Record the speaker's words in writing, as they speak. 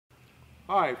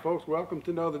All right, folks, welcome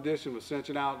to another edition of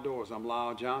Ascension Outdoors. I'm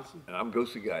Lyle Johnson. And I'm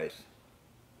Ghosty Guys.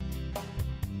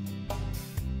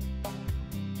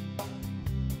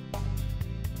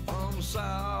 From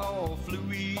South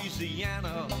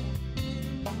Louisiana,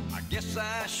 I guess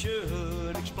I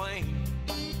should explain.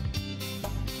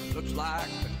 Looks like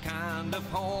the kind of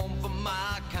home for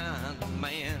my kind of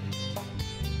man.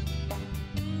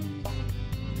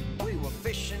 We were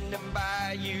fishing in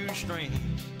bayou streams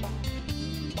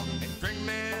and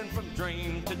dreaming from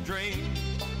dream to dream,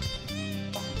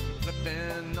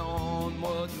 flipping on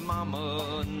what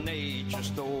Mama Nature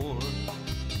stored.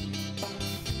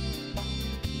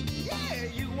 Yeah,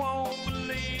 you won't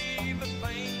believe the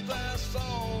things I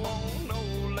saw on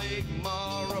old Lake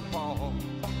Marapon.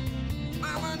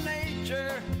 Mama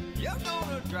Nature, you're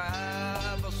gonna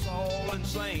drive us all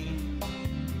insane.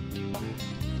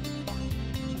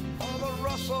 For the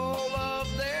rustle of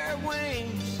their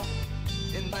wings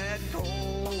in that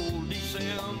cold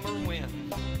December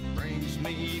wind brings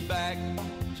me back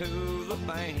to the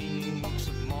banks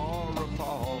of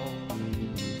Marapon.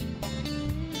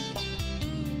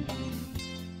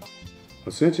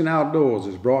 Ascension Outdoors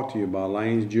is brought to you by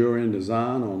Lane's Jewelry and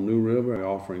Design on New River,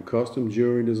 offering custom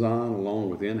jewelry design along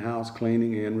with in-house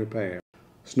cleaning and repair.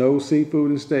 Snow's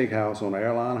Seafood and Steakhouse on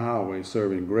Airline Highway,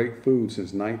 serving great food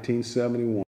since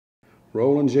 1971.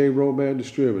 Roland J. Robert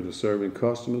Distributor, serving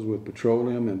customers with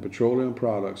petroleum and petroleum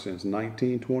products since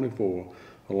 1924,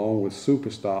 along with super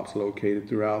stops located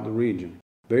throughout the region.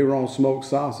 Bayron Smoked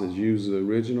Sausage uses the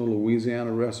original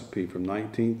Louisiana recipe from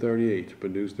 1938 to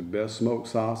produce the best smoked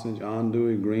sausage,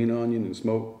 andouille, green onion, and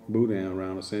smoked boudin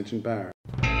around Ascension Parish.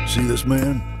 See this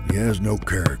man? He has no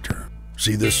character.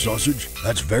 See this sausage?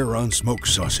 That's Bayron Smoked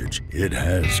Sausage. It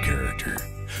has character.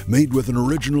 Made with an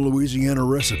original Louisiana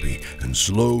recipe and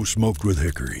slow smoked with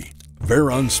hickory.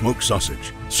 Bayron Smoked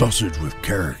Sausage. Sausage with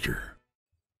character.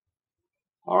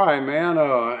 All right, man.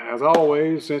 As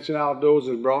always, Ascension Outdoors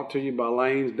is brought to you by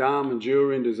Lane's Diamond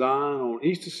Jewelry and Design on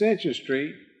East Ascension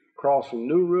Street, across from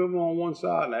New River on one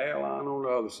side and the airline on the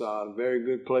other side. A very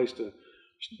good place to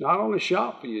not only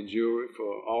shop for your jewelry,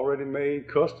 for already made,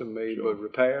 custom made, sure, but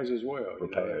repairs as well.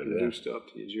 Repairs, you know, do stuff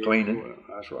to your jewelry. Cleaning. Well.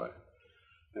 That's right.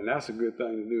 And that's a good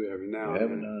thing to do every now and then.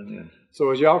 Every now and then. So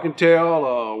as y'all can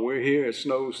tell, we're here at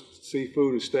Snow's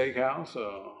Seafood and Steakhouse.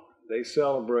 They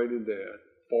celebrated their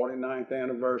 49th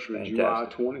anniversary, July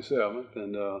 27th,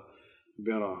 and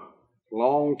been a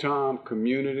long-time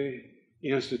community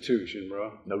institution,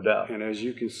 bro. No doubt. And as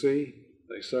you can see,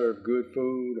 they serve good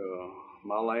food.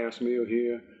 My last meal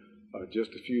here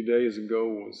just a few days ago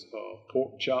was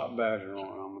pork chop badger on.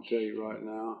 I'm gonna tell you right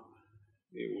now,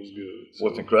 it was good. So,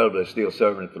 what's incredible, they're still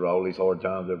serving it through all these hard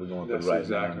times that we're going through right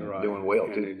exactly now. Right. Doing well,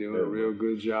 and too. They're doing a real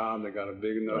good job. They got a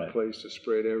big enough place to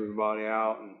spread everybody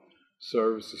out, and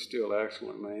service is still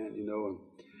excellent, man. You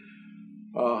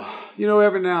know,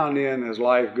 every now and then as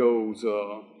life goes,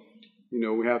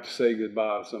 we have to say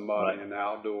goodbye to somebody in the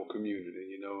outdoor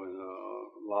community, and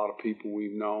a lot of people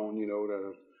we've known, that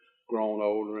have grown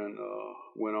older and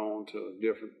went on to a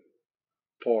different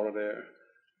part of their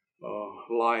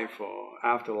life or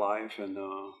afterlife, and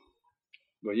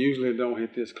but usually it don't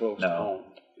hit this close to home.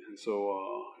 And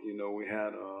so, we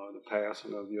had the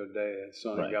passing of your dad,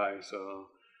 Sonny Geis,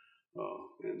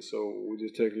 and so we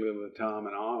just take a little bit of time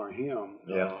and honor him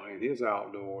and his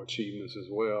outdoor achievements, as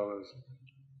well as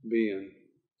being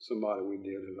somebody we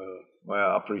dearly love.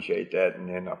 Well, I appreciate that, and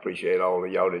then I appreciate all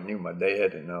of y'all that knew my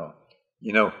dad, and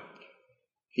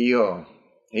he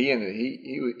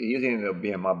ended up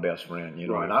being my best friend,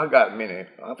 and I've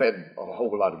had a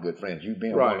whole lot of good friends, you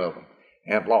being one of them,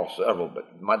 and I've lost several,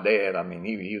 but my dad,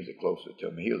 he was the closest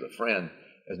to me. He was a friend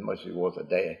as much as he was a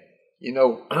dad.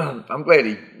 I'm glad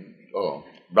he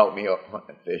brought me up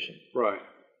hunting and fishing. Right.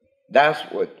 That's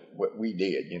what we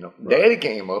did, Daddy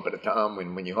came up at a time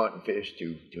when you hunt and fish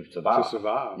to survive. To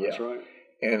survive, that's right.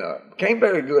 And became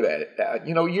very good at it.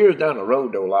 Years down the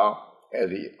road, though, Lyle, as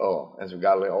we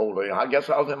got a little older, I guess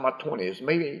I was in my 20s,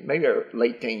 maybe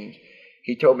late teens.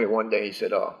 He told me one day, he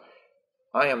said,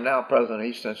 I am now president of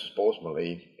East Central Sportsman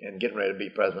League and getting ready to be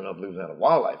president of Louisiana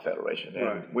Wildlife Federation.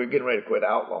 And we're getting ready to quit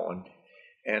outlawing.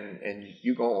 And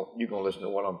you're gonna listen to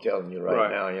what I'm telling you right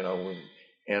now,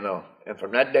 and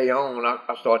from that day on,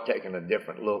 I started taking a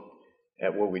different look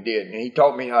at what we did. And he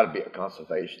taught me how to be a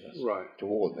conservationist. Right.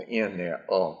 Towards the end there,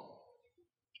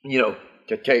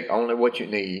 to take only what you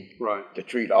need. Right. To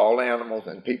treat all animals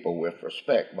and people with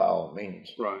respect by all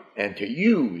means. Right. And to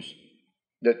use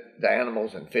the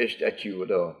animals and fish that you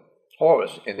would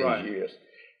harvest in these years.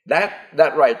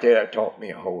 That right there taught me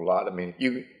a whole lot.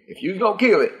 If you was gonna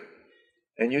kill it,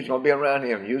 and you was gonna be around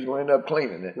him. You was gonna end up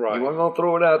cleaning it. Right. You weren't gonna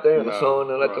throw it out there in the sun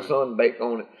and let the right. sun bake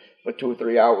on it for 2 or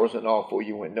 3 hours and all before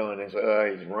you went done. And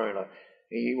say, he's running.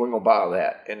 He wasn't gonna bother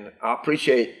that. And I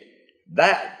appreciate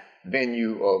that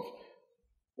venue of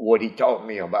what he taught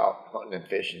me about hunting and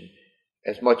fishing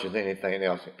as much as anything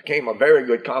else. It became a very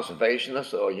good conservationist.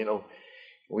 So, you know,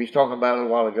 we was talking about it a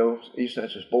while ago, East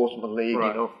Central Sportsman League, Right.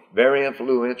 you know, very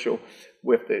influential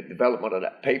with the development of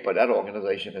that paper. That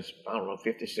organization is, I don't know,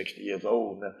 50, 60 years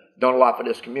old now. Done a lot for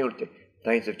this community.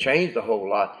 Things have changed a whole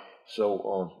lot.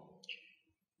 So,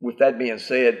 with that being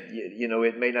said, you know,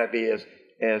 it may not be as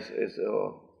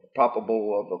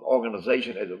probable of an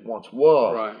organization as it once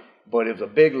was. Right. But it was a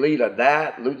big leader.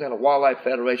 That, Louisiana Wildlife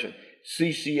Federation,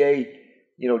 CCA,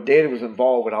 you know, Daddy was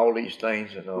involved with all these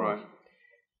things. And, Right.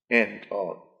 And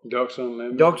Ducks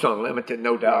Unlimited. Ducks Unlimited,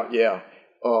 no doubt, yeah.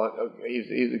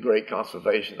 He's a great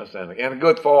conservationist and a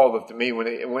good father to me.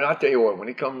 When I tell you what, when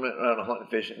he come around hunting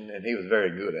fishing, and he was very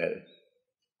good at it.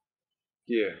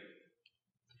 Yeah.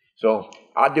 So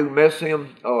I do miss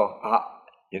him.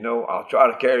 You know, I'll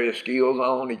try to carry his skills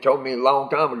on. He told me a long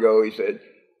time ago, he said,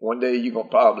 one day you're going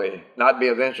to probably not be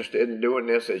as interested in doing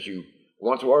this as you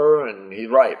once were, and he's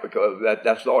right, because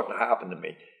that's starting to happen to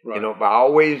me. Right. You know, but I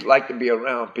always like to be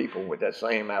around people with that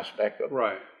same aspect of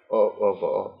Right.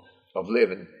 of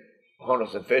living.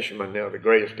 Hunters and fishermen, they're the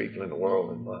greatest people in the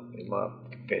world, in my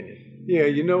opinion. Yeah,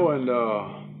 you know,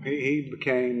 and he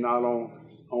became not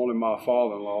only my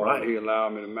father-in-law. Right. He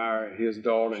allowed me to marry his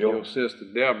daughter and your sister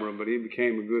Deborah, but he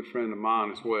became a good friend of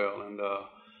mine as well. And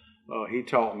he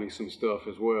taught me some stuff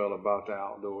as well about the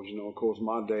outdoors. You know, of course,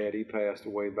 my dad, he passed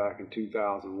away back in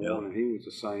 2001, and he was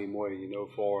the same way, you know,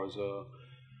 as far as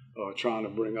trying to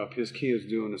bring up his kids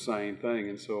doing the same thing.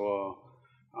 And so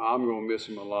I'm going to miss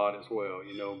him a lot as well,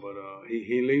 you know, but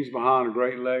he leaves behind a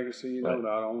great legacy, you know,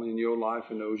 not only in your life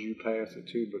and those you pass it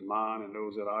to, but mine and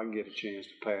those that I get a chance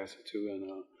to pass it to.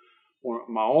 And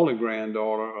my only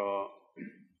granddaughter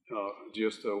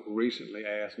just recently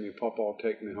asked me, Papa,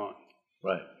 take me hunting.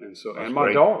 Right. And so, That's and my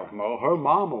great. daughter, her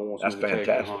mama wants That's me to take me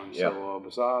fantastic. hunting. Yeah. So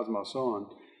besides my son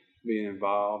being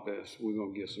involved, we're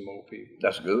going to get some more people.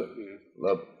 That's good. Yeah.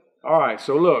 Love it. All right,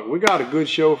 so look, we got a good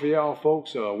show for y'all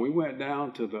folks. We went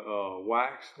down to the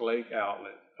Wax Lake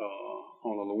Outlet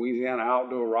on the Louisiana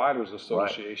Outdoor Writers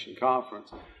Association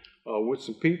conference with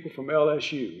some people from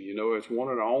LSU. You know, it's one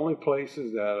of the only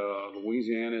places that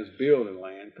Louisiana is building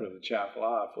land because the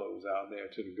Atchafalaya flows out there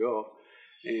to the Gulf.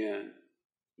 And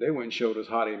they went and showed us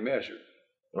how they measured.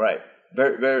 Right.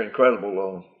 Very, very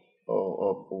incredible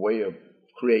way of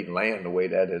creating land the way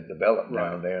that is developed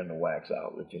down there in the Wax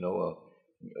Outlet, you know.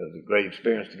 It was a great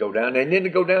experience to go down there, and then to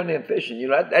go down there and fishing. You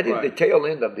know, that is the tail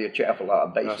end of the Atchafalaya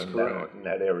Basin down in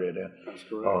that area there. That's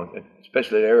correct.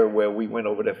 Especially the area where we went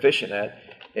over there fishing at.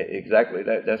 Exactly,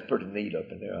 that's pretty neat up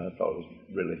in there. I thought it was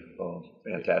really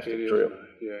fantastic trip.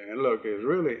 Yeah, and look, it's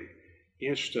really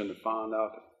interesting to find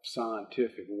out the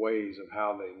scientific ways of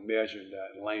how they measured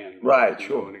that land. Right, you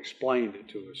sure. know, and explained it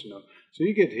to us, you know. So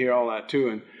you get to hear all that too,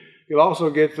 and you'll also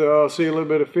get to see a little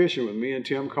bit of fishing with me and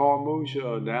Tim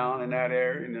Carmouche down in that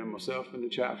area, and then myself in the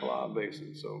Atchafalaya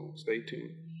Basin. So stay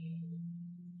tuned.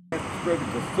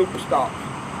 Distributes a super stop.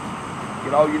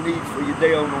 Get all you need for your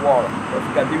day on the water. Plus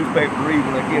you got newspaper to read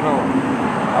when they get home.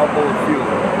 Outboard fuel,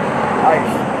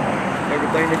 ice,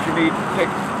 everything that you need to take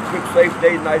a good, safe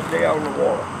day, nice day out on the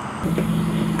water.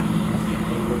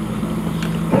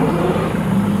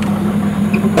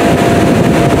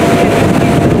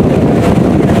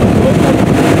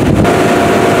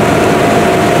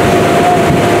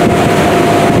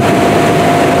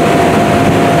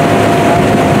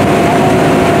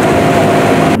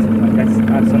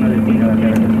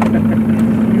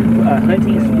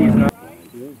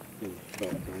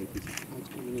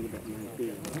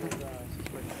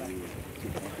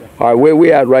 All right, where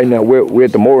we at right now? We're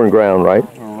at the mooring ground, right?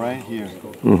 Right here.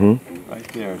 Mm-hmm. Right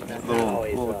there.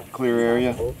 Little clear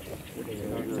area.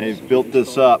 They've built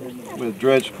this up with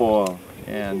dredge spoil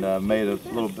and made a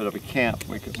little bit of a camp.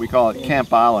 We call it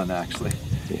Camp Island, actually.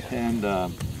 And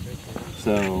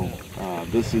so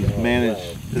this is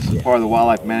managed. This is part of the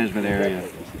wildlife management area,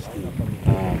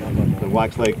 the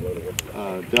Wax Lake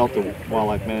Delta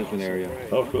Wildlife Management Area.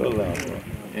 Oh, cool.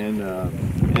 And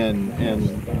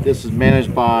this is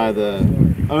managed by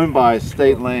owned by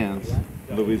state lands,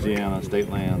 Louisiana state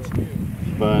lands,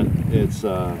 but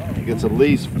it gets a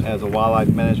lease as a wildlife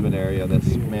management area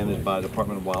that's managed by the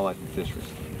Department of Wildlife and Fisheries.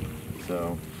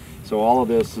 So all of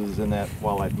this is in that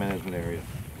wildlife management area,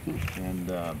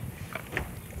 and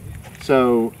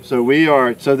so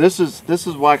this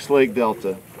is Wax Lake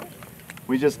Delta.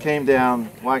 We just came down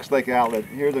Wax Lake Outlet.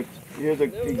 Here here's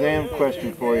an exam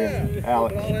question for you,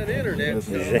 Alex.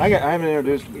 I haven't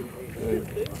introduced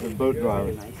the boat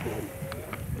driver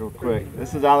real quick.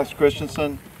 This is Alex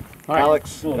Christensen.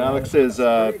 Alex is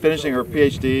finishing her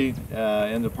PhD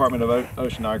in the Department of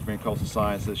Oceanography and Coastal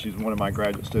Sciences. She's one of my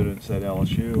graduate students at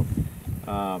LSU.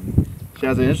 She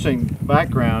has an interesting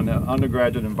background,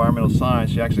 undergraduate in environmental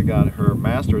science. She actually got her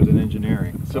master's in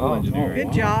engineering, civil engineering.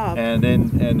 Good job. And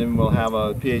then we'll have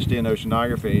a PhD in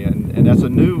oceanography, and that's a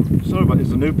new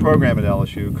it's a new program at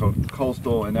LSU called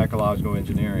Coastal and Ecological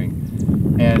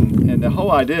Engineering. And the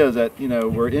whole idea is that, you know,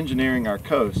 we're engineering our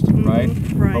coast, right?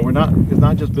 But we're not. It's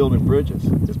not just building bridges.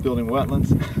 It's building wetlands.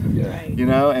 Yeah. You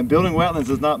know, and building wetlands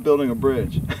is not building a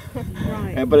bridge.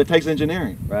 Right. But it takes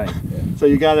engineering. Right. So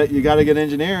you gotta get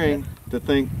engineering to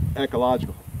think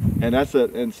ecological, and that's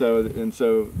it. And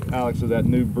so Alex is that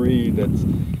new breed that's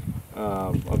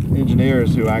of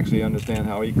engineers who actually understand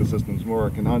how ecosystems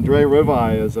work. And Andre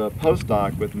Rivai is a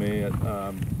postdoc with me at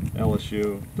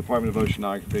LSU, Department of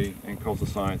Oceanography and Coastal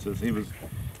Sciences. He was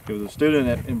a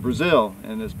student in Brazil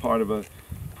and is part of a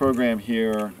program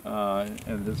here,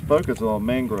 and his focus is on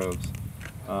mangroves.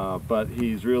 But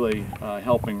he's really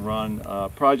helping run a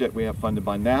project we have funded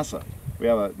by NASA.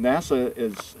 NASA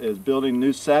is building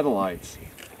new satellites,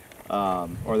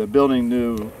 or they're building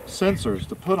new sensors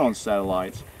to put on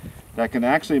satellites that can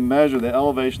actually measure the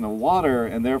elevation of water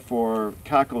and therefore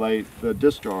calculate the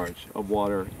discharge of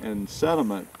water and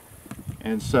sediment.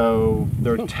 And so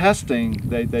they're testing,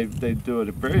 they do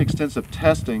a very extensive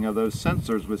testing of those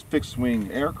sensors with fixed wing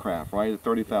aircraft, right, at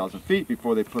 30,000 feet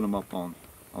before they put them up on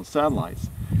satellites.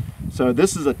 So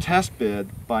this is a test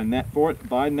bid by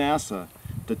NASA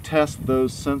to test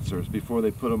those sensors before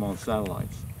they put them on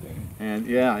satellites. And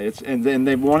yeah, and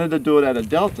they wanted to do it at a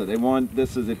delta. They want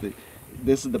this is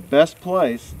the best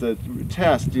place to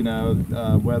test, you know,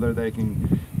 whether they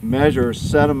can measure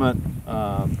sediment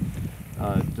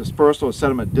dispersal or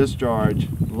sediment discharge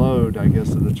load, I guess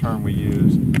is the term we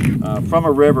use, from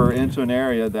a river into an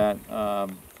area that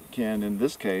can, in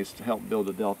this case, help build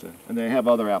a delta. And they have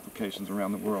other applications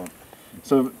around the world.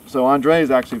 So Andre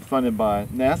is actually funded by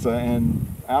NASA, and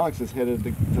Alex is headed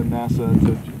to NASA,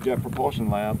 to Jet Propulsion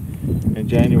Lab in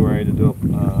January to do a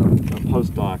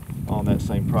postdoc on that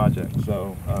same project.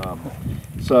 So,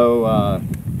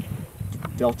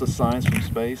 Delta science from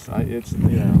space. It's,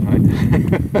 you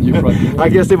know, I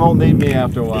guess they won't need me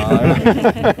after a while.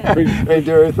 They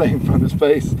do everything from the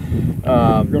space.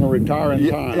 You're going to retire in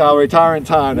time. Yeah, I'll retire in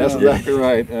time. That's exactly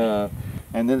right.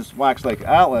 And this Wax Lake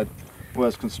outlet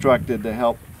was constructed to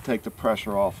help take the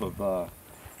pressure off of the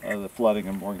flooding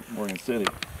in Morgan City.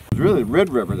 It was really the Red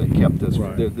River that kept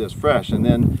this fresh, and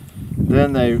then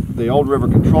the old river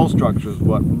control structure is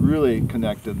what really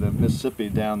connected the Mississippi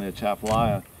down the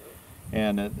Atchafalaya,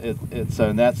 and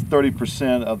and that's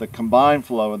 30% of the combined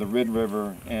flow of the Red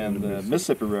River and the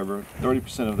Mississippi River.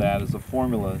 30% of that is a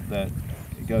formula that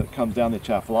comes down the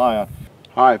Atchafalaya.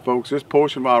 All right, folks, this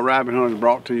portion of our rabbit hunt is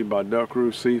brought to you by Duck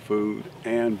Roost Seafood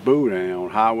and Boudin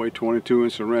on Highway 22 in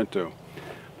Sorrento.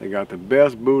 They got the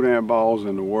best boudin balls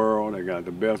in the world. They got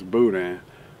the best boudin,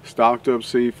 stocked up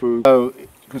seafood. So,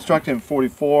 constructed in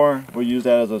 '44, we use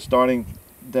that as a starting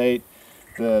date.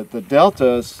 The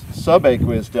deltas,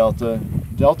 subaqueous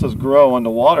deltas grow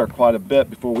underwater quite a bit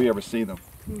before we ever see them.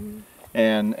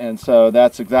 And so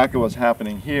that's exactly what's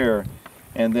happening here.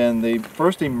 And then the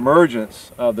first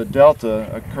emergence of the delta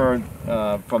occurred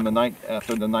after the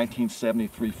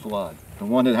 1973 flood, the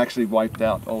one that actually wiped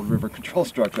out old river control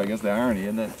structure. I guess the irony,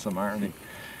 isn't it? Some irony.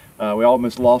 We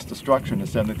almost lost the structure in the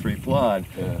 '73 flood.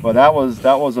 Yeah. But that was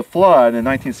a flood in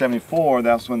 1974.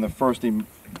 That's when the first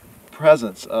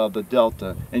presence of the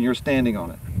delta, and you're standing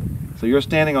on it. So you're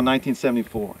standing on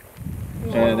 1974.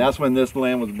 And that's when this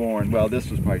land was born. Well, this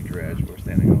was probably dredge we're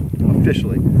standing on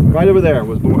officially. Right over there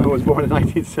was born in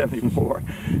 1974,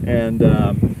 and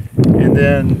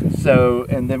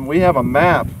then we have a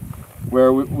map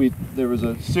where there was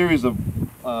a series of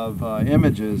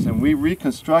images, and we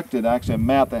reconstructed actually a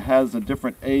map that has the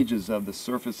different ages of the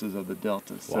surfaces of the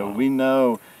delta. So we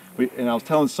know. And I was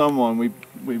telling someone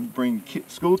we bring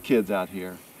school kids out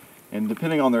here, and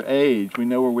depending on their age, we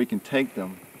know where we can take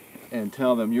them and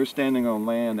tell them, you're standing on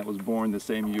land that was born the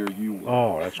same year you were.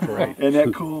 Oh, that's great. Isn't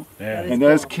that cool? Yeah. And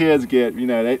those kids get, you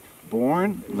know,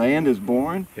 land is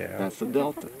born, that's the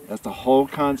delta. That's the whole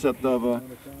concept of a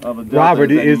delta.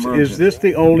 Robert, is this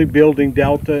the only building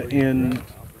delta in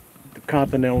the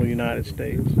continental United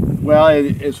States? Well,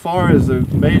 as far as the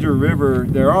major river,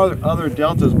 there are other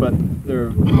deltas, but they're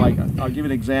like, I'll give you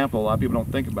an example a lot of people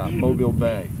don't think about, Mobile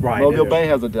Bay. Right. Mobile Bay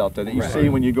has a delta that you see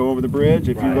when you go over the bridge.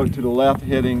 If you look to the left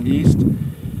heading east,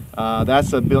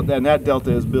 That's a built, and that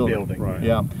delta is building. Right.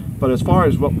 Yeah. But as far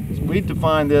as what we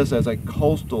define this as a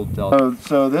coastal delta.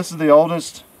 So this is the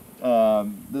oldest,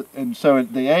 and so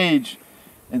the age,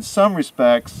 in some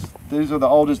respects, these are the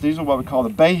oldest. These are what we call the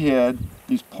bayhead.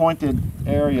 These pointed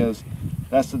areas.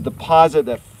 That's the deposit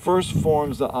that first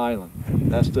forms the island.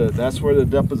 That's where the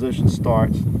deposition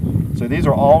starts. So these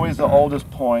are always the oldest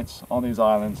points on these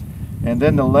islands, and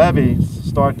then the levees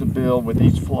start to build with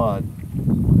each flood.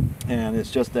 And it's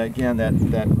just that, again, that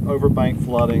overbank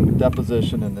flooding,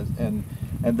 deposition, and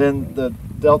then the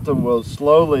delta will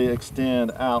slowly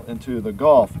extend out into the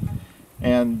Gulf.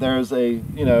 And there's a,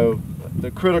 you know,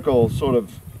 the critical sort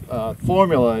of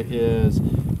formula is,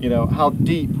 you know, how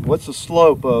deep, what's the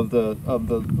slope of the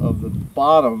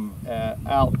bottom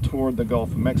out toward the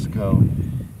Gulf of Mexico.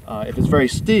 If it's very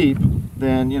steep,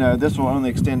 then, you know, this will only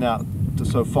extend out to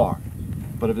so far.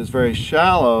 But if it's very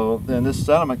shallow, then this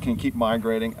sediment can keep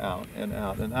migrating out and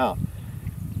out and out.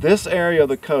 This area of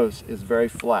the coast is very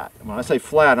flat. When I say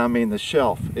flat, I mean the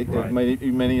shelf. Many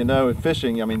of you know in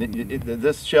fishing, I mean,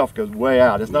 this shelf goes way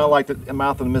out. It's not like the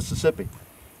mouth of the Mississippi.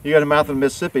 You go to the mouth of the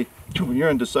Mississippi, you're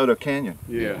in DeSoto Canyon.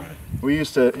 Yeah. We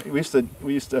used to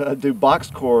do box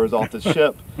cores off the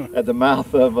ship at the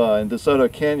mouth of in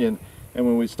DeSoto Canyon, and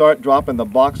when we start dropping the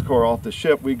box core off the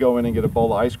ship, we go in and get a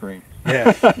bowl of ice cream.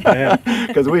 Yeah, yeah.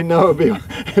 Because we know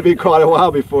it'd be quite a while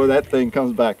before that thing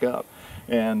comes back up,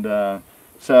 and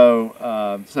so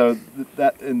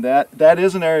that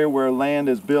is an area where land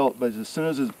is built, but as soon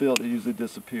as it's built, it usually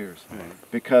disappears,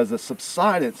 because the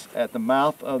subsidence at the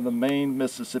mouth of the main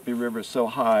Mississippi River is so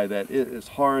high that it is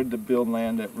hard to build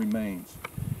land that remains,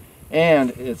 and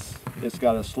it's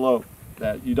got a slope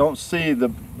that you don't see the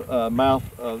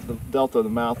mouth of the delta of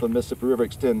the mouth of the Mississippi River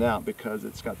extend out because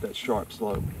it's got that sharp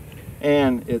slope.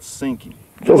 And it's sinking.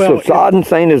 So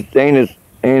subsidence ain't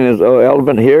as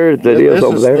relevant here as it is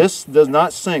over there? This does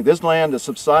not sink. This land, the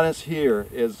subsidence here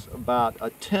is about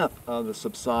 1/10 of the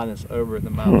subsidence over at the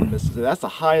mouth of the Mississippi. That's the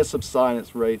highest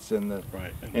subsidence rates in the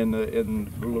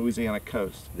in Louisiana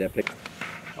coast.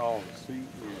 Oh, see.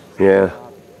 Yeah.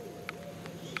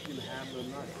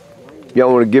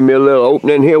 Y'all want to give me a little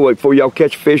opening here before y'all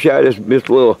catch fish out of this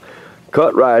little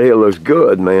cut right here? Looks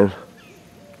good, man.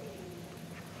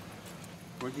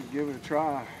 We can give it a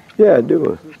try. Yeah, do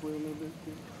it. This way a little bit.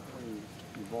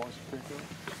 Your voice pick up.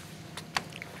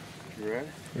 You ready?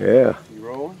 Yeah. You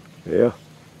rolling? Yeah.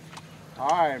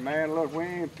 All right, man. Look, we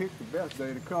ain't picked the best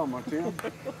day to come, huh, Tim?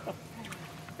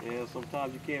 Yeah,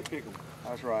 sometimes you can't pick them.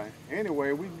 That's right.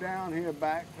 Anyway, we down here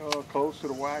back close to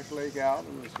the Wax Lake Out.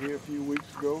 I was here a few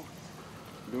weeks ago,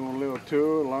 doing a little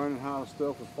tour, learning how the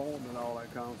stuff was formed and all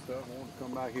that kind of stuff. I wanted to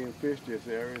come back here and fish this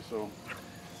area, so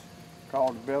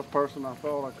called the best person I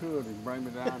thought I could to bring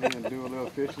me down here and do a little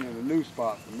fishing in a new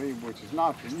spot for me, which is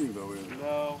not for you though, is it?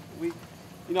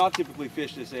 No, I typically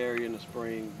fish this area in the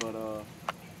spring, but I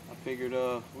figured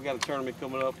we got a tournament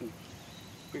coming up, and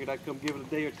figured I'd come give it a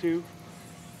day or two,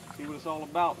 see what it's all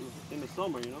about in the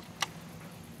summer, you know.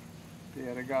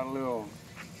 Yeah, they got a little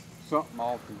something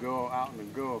off the Gulf, out in the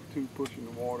Gulf too, pushing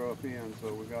the water up in.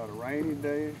 So we got a rainy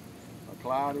day, a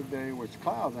cloudy day, which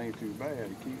clouds ain't too bad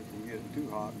to keep it from getting too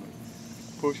hot, but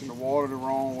pushing the water the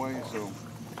wrong way, so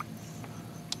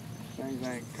things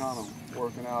ain't kind of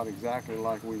working out exactly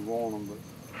like we want them, but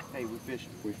hey, we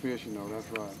fishing. We fishing though, that's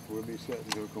right. We'll be setting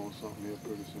hook on something here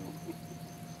pretty soon.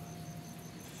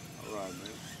 All right,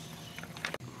 man.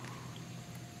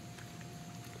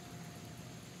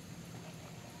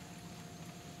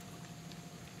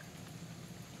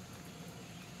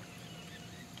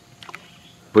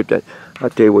 Put that, I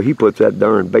tell you what, he puts that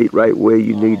darn bait right where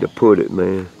you need to put it,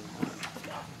 man.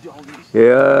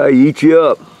 Yeah, eat you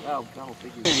up.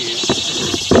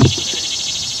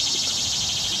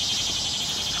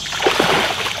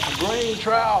 Green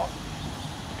trout.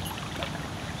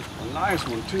 A nice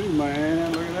one too,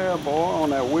 man. Look at that, boy, on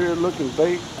that weird looking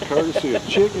bait, courtesy of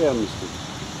Chick Evanston.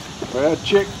 Well,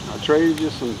 Chick, I traded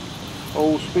you some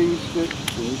old speed sticks,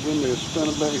 and you've been there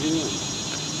spinnerbait here.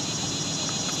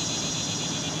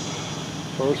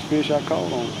 First fish I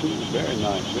caught on too. Very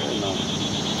nice, very nice.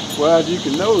 Well, as you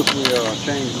can notice, we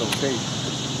changed location.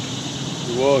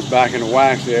 We was back in the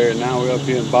Wax area, now we're up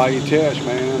here in Bayou Teche,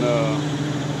 man.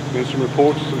 Been some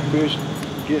reports of some fish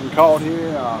getting caught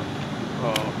here.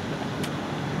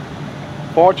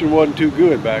 Fortune wasn't too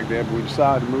good back there, but we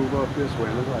decided to move up this way.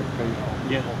 It looks like it paid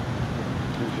off. Yeah.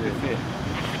 Appreciate it.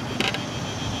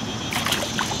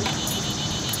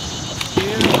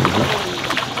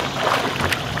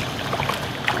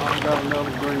 Got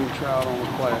another green trout on the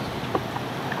plastic.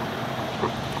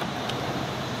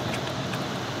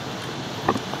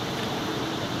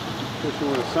 Fishing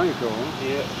with a Senko, huh?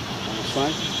 Yeah.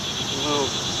 Frank.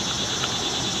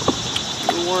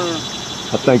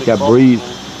 I think that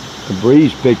the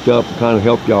breeze picked up and kind of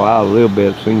helped y'all out a little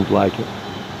bit, it seems like it.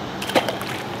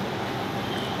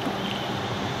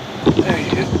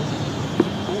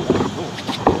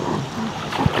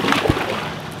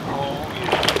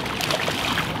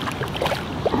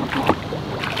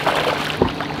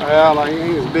 Well, he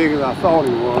ain't as big as I thought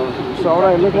he was. You saw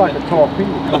that? It looked like a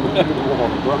torpedo coming through the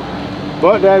water, bro.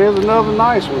 But that is another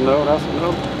nice one, though. That's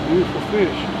another beautiful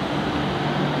fish.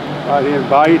 Right here in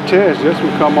Bayou Test, this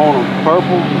one come on a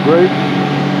purple, great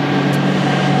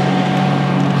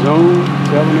zoom,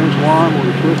 7-inch worm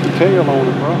with a twisted tail on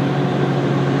it, bro.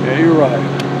 Yeah, you're right.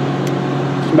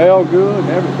 Smell good and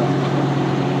everything.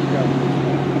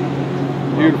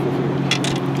 Beautiful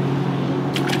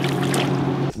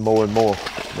fish. More and more.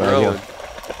 Right here.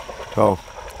 So,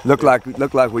 look like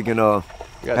we can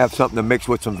have something to mix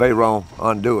with some Veyron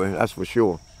undoing. That's for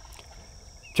sure.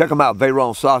 Check them out,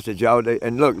 Veyron sausage, y'all.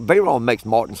 And look, Veyron makes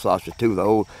Martin sausage too. The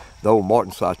old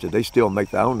Martin sausage. They still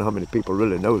make that. I don't know how many people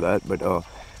really know that,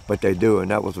 but they do.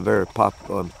 And that was a very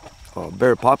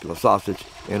popular sausage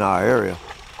in our area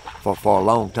for a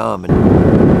long time.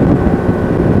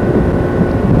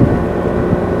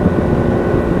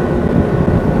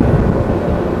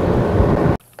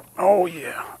 Oh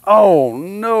yeah. Oh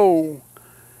no.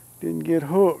 Didn't get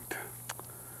hooked.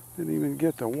 Didn't even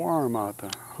get the worm out, the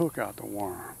hook out the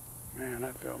worm. Man,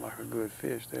 that felt like a good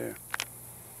fish there.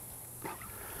 I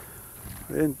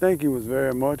didn't think he was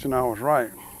very much, and I was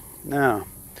right. Now,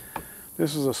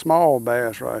 this is a small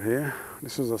bass right here.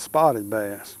 This is a spotted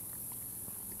bass.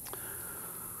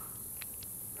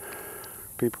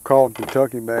 People call it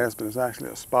Kentucky bass, but it's actually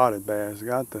a spotted bass. It's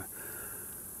got the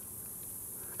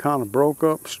kind of broke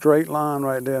up straight line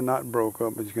right there, not broke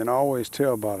up, but you can always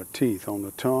tell by the teeth on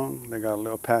the tongue. They got a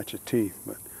little patch of teeth,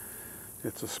 but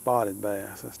it's a spotted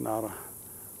bass. It's not a,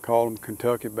 call them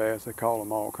Kentucky bass, they call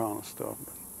them all kind of stuff.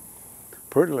 But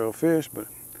pretty little fish, but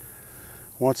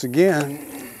once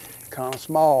again, kind of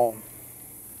small.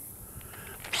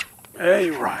 Hey,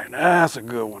 you're right, that's a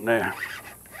good one there.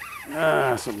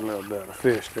 That's a little better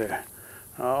fish there.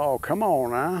 Oh, come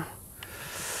on now.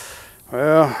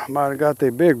 Well, might have got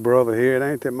their big brother here. It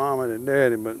ain't their mama and their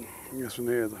daddy, but this one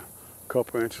here is a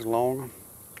couple inches longer.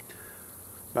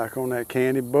 Back on that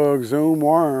candy bug zoom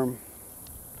worm.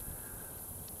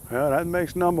 Well, that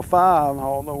makes number 5,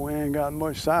 although we ain't got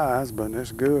much size, but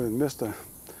it's good. Missed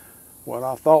what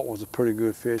I thought was a pretty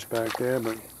good fish back there,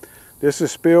 but this is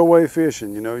spillway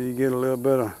fishing. You know, you get a little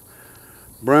bit of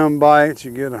brim bites,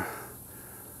 you get a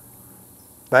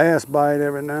bass bite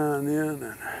every now and then,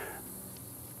 and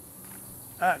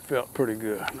that felt pretty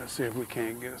good. Let's see if we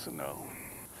can't get us another one.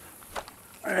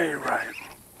 Hey, right.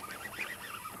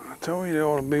 I told you there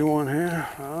ought to be one here.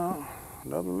 Oh,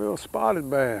 another little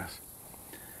spotted bass.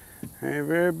 Ain't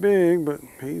very big, but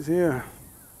he's here.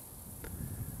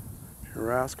 You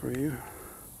rascal, you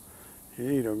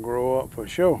need to grow up for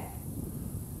sure.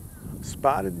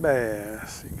 Spotted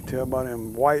bass. You can tell by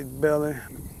them white belly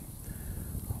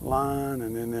line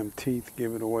and then them teeth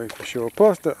give it away for sure.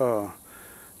 Plus the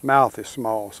mouth is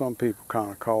small. Some people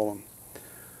kind of call them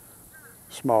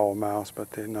small mouths,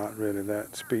 but they're not really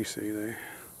that species.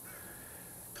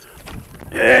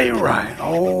 Yeah, you're right.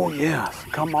 Oh, yes.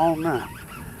 Come on now.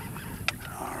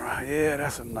 All right. Yeah,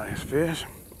 that's a nice fish.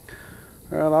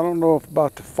 Well, I don't know if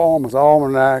about the Farmer's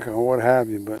Almanac or what have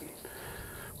you, but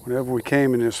whenever we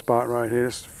came in this spot right here,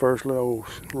 this is the first little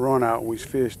run out we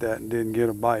fished at and didn't get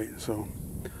a bite. So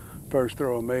first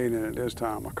throw I made in it this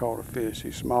time, I caught a fish.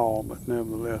 He's small, but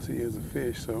nevertheless, he is a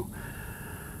fish. So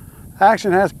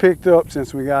action has picked up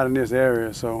since we got in this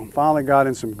area. So finally got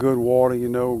in some good water, you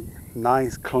know,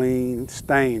 nice, clean,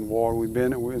 stained water. We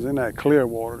was in that clear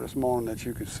water this morning that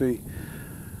you could see.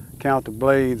 Count the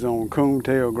blades on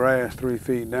coontail grass 3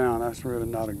 feet down. That's really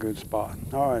not a good spot.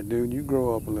 All right, dude, you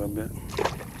grow up a little bit.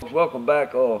 Welcome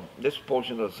back. This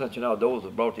portion of Ascension Outdoors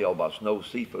is brought to y'all by Snow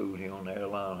Seafood here on the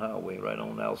Airline Highway, right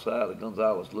on the outside of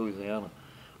Gonzales, Louisiana.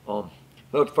 Look,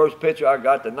 the first picture I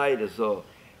got tonight is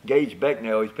Gage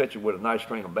Becknell. He's pictured with a nice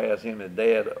string of bass him and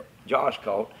his dad, Josh,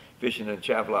 caught fishing in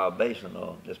Atchafalaya Basin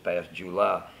this past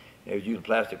July. They was using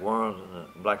plastic worms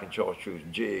and black and chartreuse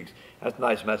jigs. That's a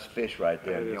nice mess of fish right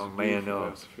there. The young man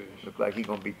looks like he's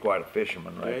going to be quite a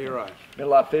fisherman right Yeah, you're right. Been a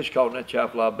lot of fish caught in that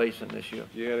Atchafalaya Basin this year.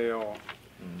 Yeah, they are.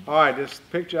 All right, this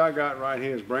picture I got right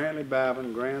here is Brantley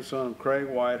Babin, grandson of Craig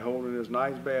White, holding this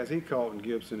nice bass he caught in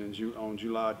Gibson on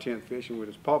July 10th, fishing with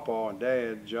his papa and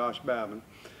dad, Josh Babin.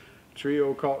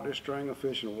 Trio caught this string of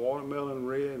fish in a watermelon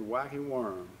red wacky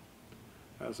worm.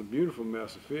 That's a beautiful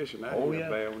mess of fish, and that ain't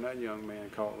bad when that young man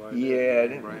caught right there.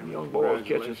 there. Yeah, them young boys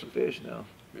catching some fish now.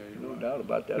 Yeah, No doubt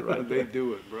about that right They there.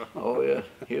 do it, bro. Oh, yeah.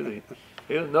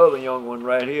 Here's another young one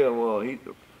right here. Well, he's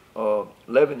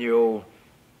 11-year-old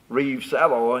Reeve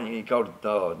Savoy, and he caught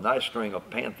a nice string of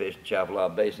panfish in Atchafalaya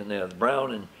Basin there. It's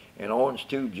brown and orange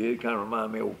tube jig, kind of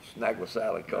remind me of old Snagler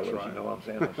salad colors, right. you know what I'm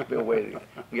saying? The spillway,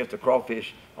 I guess the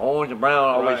crawfish, orange and brown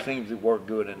always Right. seems to work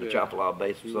good in the Atchafalaya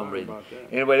Basin for You're some right reason. about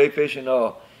that. Anyway, they fishing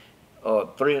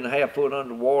 3.5 foot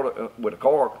underwater with a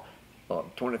cork,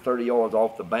 20, 30 yards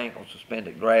off the bank on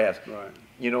suspended grass. Right.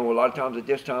 You know, a lot of times at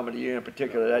this time of the year in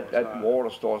particular, that Right. water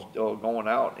starts going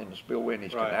out in the spillway and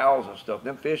these Right. canals and stuff.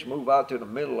 Them fish move out to the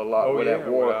middle a lot Oh, where yeah, that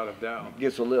water without a doubt.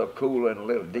 gets a little cooler and a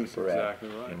little deeper exactly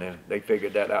at. right. And then they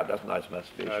figured that out. That's a nice mess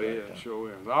of fish. That right is, there. sure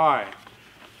is. All right.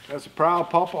 That's a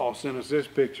proud pawpaw sent us this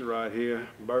picture right here,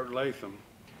 Bert Latham.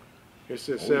 It's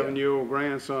his 7-year-old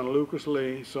grandson, Lucas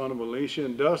Lee, son of Alicia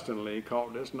and Dustin Lee,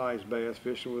 caught this nice bass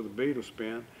fishing with a beetle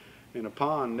spin in a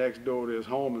pond next door to his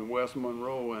home in West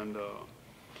Monroe. And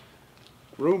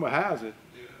rumor has it,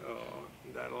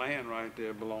 that land right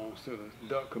there belongs to the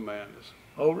duck commanders.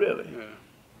 Oh, really?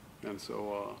 Yeah. And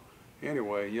so,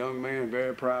 anyway, young man,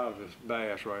 very proud of this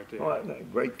bass right there. Oh, that's a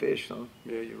great fish, son.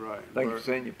 Yeah, you're right. Thank you for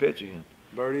sending your picture in.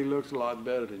 Bertie looks a lot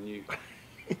better than you.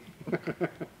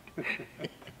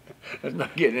 Let's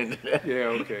not get into that. Yeah,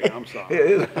 okay, I'm sorry.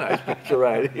 Yeah, it's a nice picture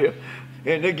right here.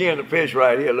 And again, the fish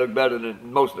right here look better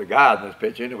than most of the guys in this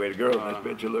picture. Anyway, the girls in this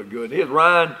picture look good. Here's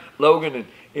Ryan, Logan, and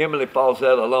Emily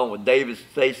Falsetto, along with David,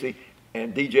 Stacy,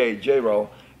 and DJ J-Roll.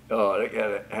 They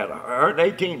had a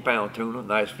 118-pound tuna,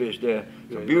 nice fish there.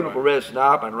 Some beautiful red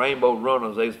snipe and rainbow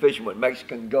runners. They was fishing with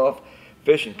Mexican Gulf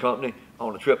Fishing Company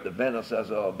on a trip to Venice. That's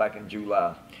back in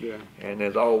July. Yeah. And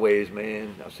as always,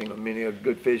 man, I've seen many a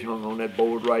good fish hung on that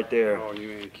board right there. Oh,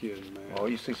 you ain't kidding, man. Oh,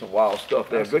 you see some wild stuff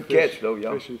there. That's Good the fish, catch, though,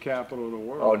 y'all. Fishing capital of the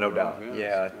world. Oh, no bro. doubt. Yes,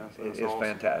 Yeah, that's it's awesome.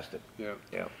 fantastic. Yeah.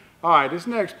 Yeah. All right, this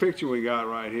next picture we got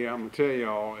right here, I'm going to tell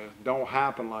y'all, it don't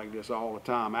happen like this all the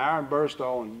time. Aaron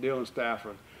Burstall and Dylan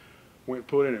Stafford went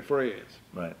put in at Fred's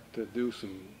Right. to do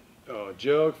some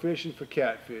jug fishing for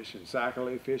catfish and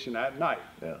sac-a-lait fishing at night.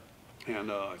 Yeah.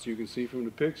 And as you can see from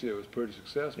the picture, it was pretty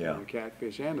successful Yeah. in the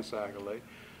catfish and the sac-a-lait.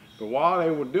 But while they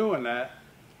were doing that,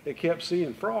 they kept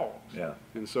seeing frogs. Yeah.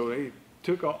 And so they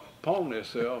took upon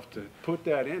themselves to put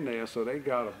that in there, so they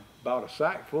got about a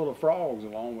sack full of frogs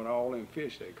along with all them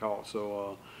fish they caught.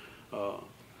 So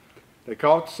they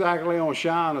caught the sac-a-lait on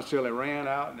shiners till they ran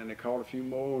out, and then they caught a few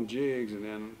more on jigs, and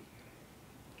then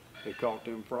they caught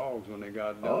them frogs when they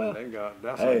got done. Oh, yeah.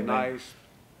 That's Hey, a man. nice,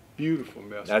 beautiful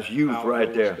mess. That's of youth right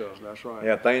outdoor there. Stuff. That's right.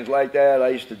 Yeah, things like that. I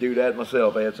used to do that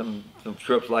myself. I had some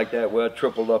trips like that where I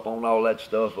tripled up on all that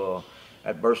stuff.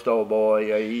 That Burstall boy,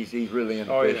 yeah, he's really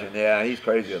into Oh, yeah. fishing. Yeah, he's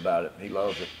crazy about it. He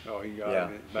loves it. Oh, he got Yeah,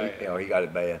 it bad. he got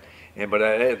it bad. But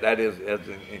that's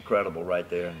incredible right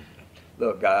there. And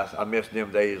look, guys, I miss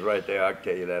them days right there. I can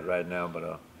tell you that right now.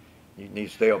 But you need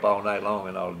to stay up all night long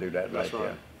and all to do that That's right right.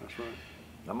 there. That's right.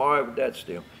 I'm all right with that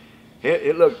still.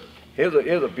 Look, here's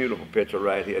a beautiful picture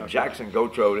right here. That's Jackson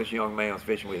Gotro, this young man was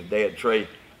fishing with his dad Trey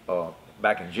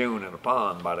back in June in a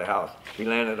pond by the house. He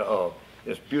landed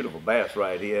this beautiful bass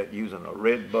right here using a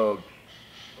red bug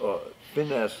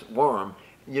finesse worm.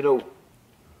 You know,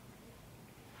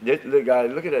 this little guy,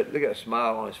 look at that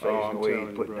smile on his face Oh, and I'm the way telling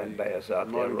he's you, putting bro, that bass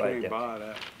out there money right can't there. buy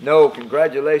that. No,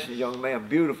 congratulations, young man.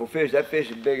 Beautiful fish. That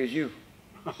fish is big as you.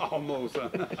 Almost.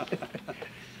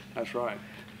 That's right.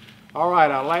 All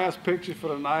right, our last picture for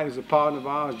the night is a partner of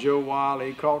ours, Joe Wiley.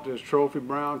 He caught this trophy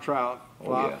brown trout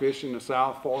fly fishing the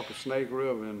South Fork of Snake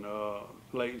River in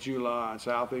late July in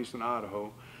southeastern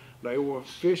Idaho. They were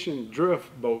fishing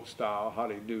drift boat style, how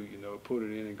they do, you know, put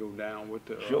it in and go down with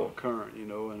the current, you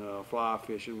know, and fly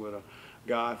fishing with a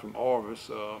guy from Orvis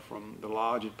from the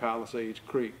lodge at Palisades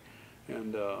Creek.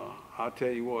 And I'll tell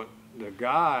you what, the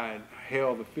guide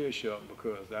held the fish up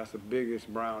because that's the biggest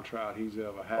brown trout he's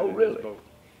ever had in his boat.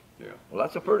 Yeah. Well,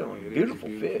 that's a pretty beautiful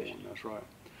one. fish. That's right.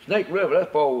 Snake River,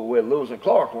 that's probably where Lewis and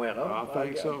Clark went, huh? I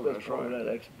think so. That's right. That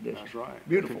expedition. That's right.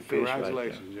 Beautiful fish.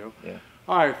 Congratulations, Joe. Yeah.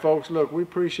 All right, folks, look, we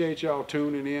appreciate y'all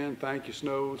tuning in. Thank you,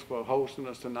 Snows, for hosting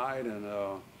us tonight. And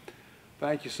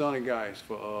thank you, Sonny Geis,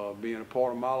 for being a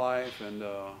part of my life and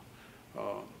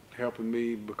helping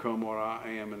me become what I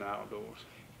am in the outdoors.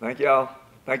 Thank y'all.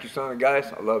 Thank you, Sonny Geis.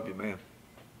 I love you, man.